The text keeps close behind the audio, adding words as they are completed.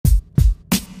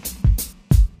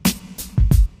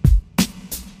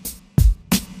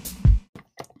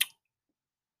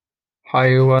Hi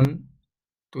everyone,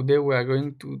 today we are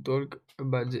going to talk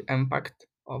about the impact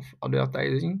of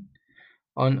advertising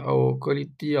on our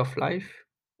quality of life,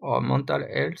 our mental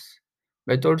health,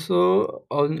 but also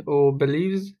on our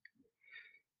beliefs.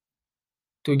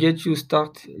 To get you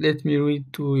started, let me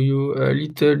read to you a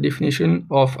little definition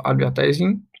of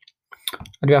advertising.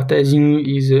 Advertising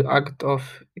is the act of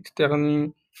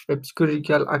extending a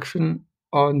psychological action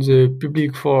on the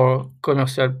public for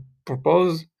commercial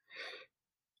purpose.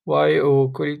 Why our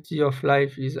quality of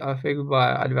life is affected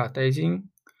by advertising?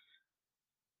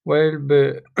 Well,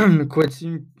 but quite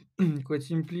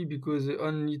simply because the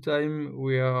only time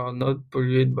we are not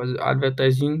polluted by the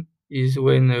advertising is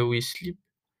when we sleep.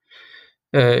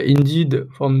 Indeed,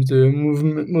 from the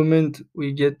moment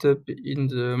we get up in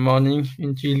the morning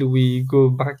until we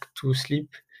go back to sleep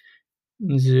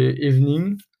in the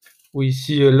evening, we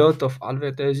see a lot of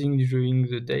advertising during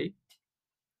the day,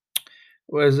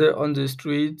 whether on the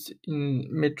streets, in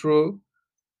metro,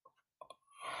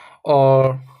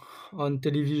 or on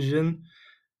television,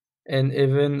 and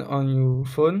even on your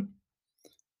phone.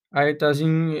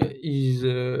 Advertising is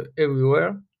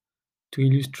everywhere. To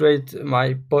illustrate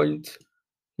my point,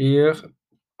 here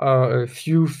are a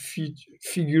few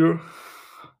figures.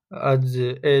 At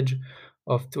the age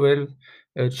of 12,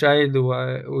 a child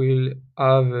will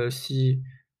have see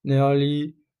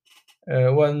nearly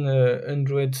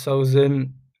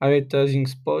 100,000 advertising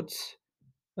spots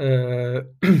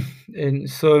and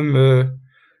some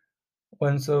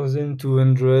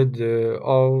 1,200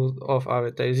 hours of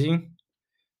advertising.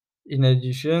 In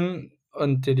addition,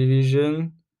 on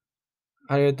television,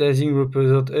 advertising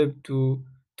represents up to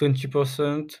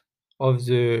 20% of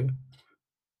the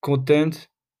content,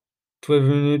 12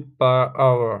 minutes per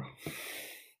hour.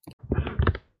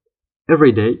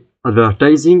 Every day,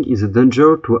 advertising is a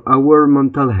danger to our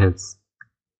mental health.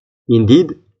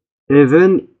 Indeed,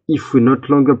 even if we no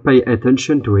longer pay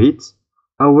attention to it,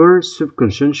 our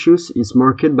subconscious is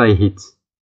marked by it.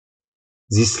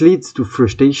 This leads to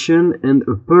frustration and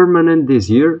a permanent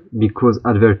desire because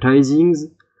advertising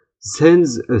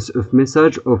sends us a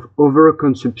message of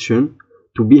overconsumption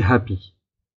to be happy,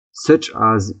 such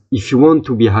as if you want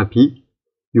to be happy,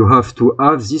 you have to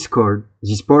have this car,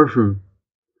 this perfume.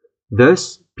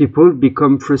 Thus, people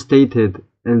become frustrated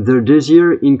and their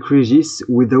desire increases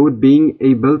without being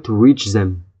able to reach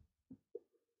them.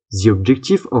 The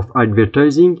objective of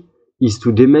advertising is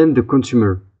to demand the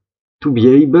consumer, to be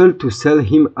able to sell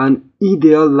him an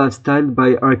ideal lifestyle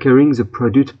by acquiring the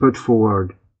product put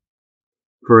forward.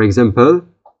 For example,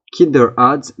 Kinder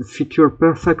ads feature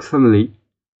perfect family,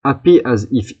 happy as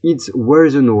if it were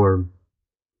the norm.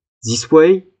 This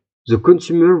way, the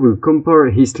consumer will compare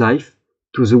his life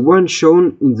to the one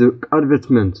shown in the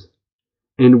advertisement,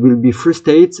 and will be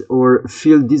frustrated or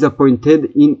feel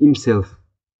disappointed in himself.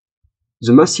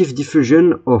 The massive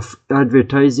diffusion of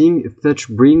advertising thus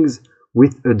brings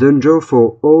with a danger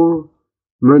for all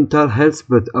mental health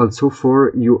but also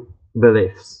for your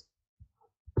beliefs.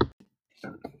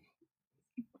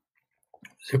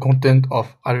 The content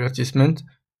of advertisement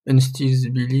instills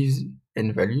beliefs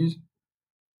and values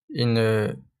in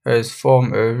us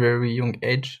from a very young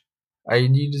age.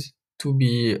 Ideals to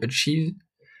be achieved,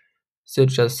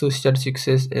 such as social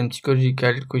success and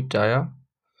psychological criteria.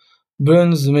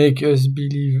 Brands make us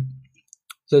believe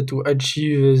that to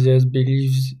achieve these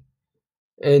beliefs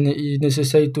and it is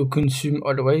necessary to consume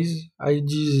always.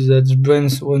 Ideas that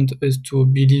brands want us to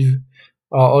believe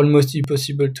are almost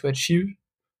impossible to achieve.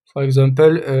 For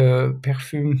example, a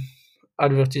perfume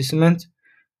advertisement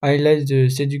highlights the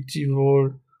seductive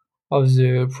role of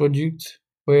the product,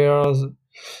 whereas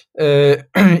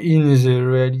in the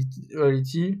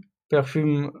reality,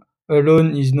 perfume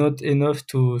alone is not enough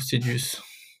to seduce.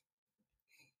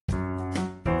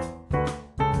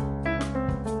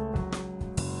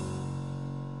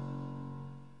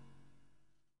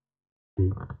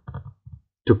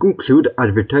 To conclude,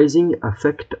 advertising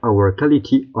affects our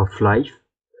quality of life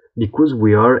because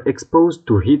we are exposed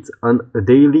to it on a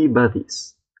daily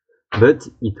basis. But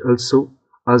it also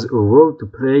has a role to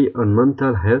play on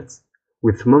mental health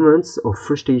with moments of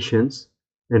frustrations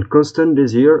and constant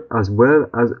desire as well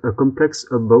as a complex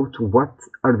about what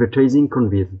advertising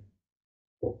conveys.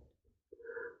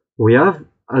 We have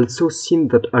also seen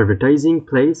that advertising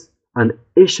plays an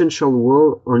essential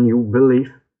role on your belief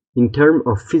in terms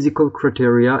of physical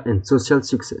criteria and social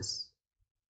success.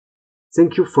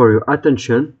 Thank you for your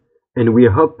attention, and we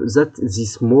hope that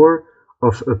this more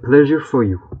of a pleasure for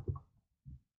you.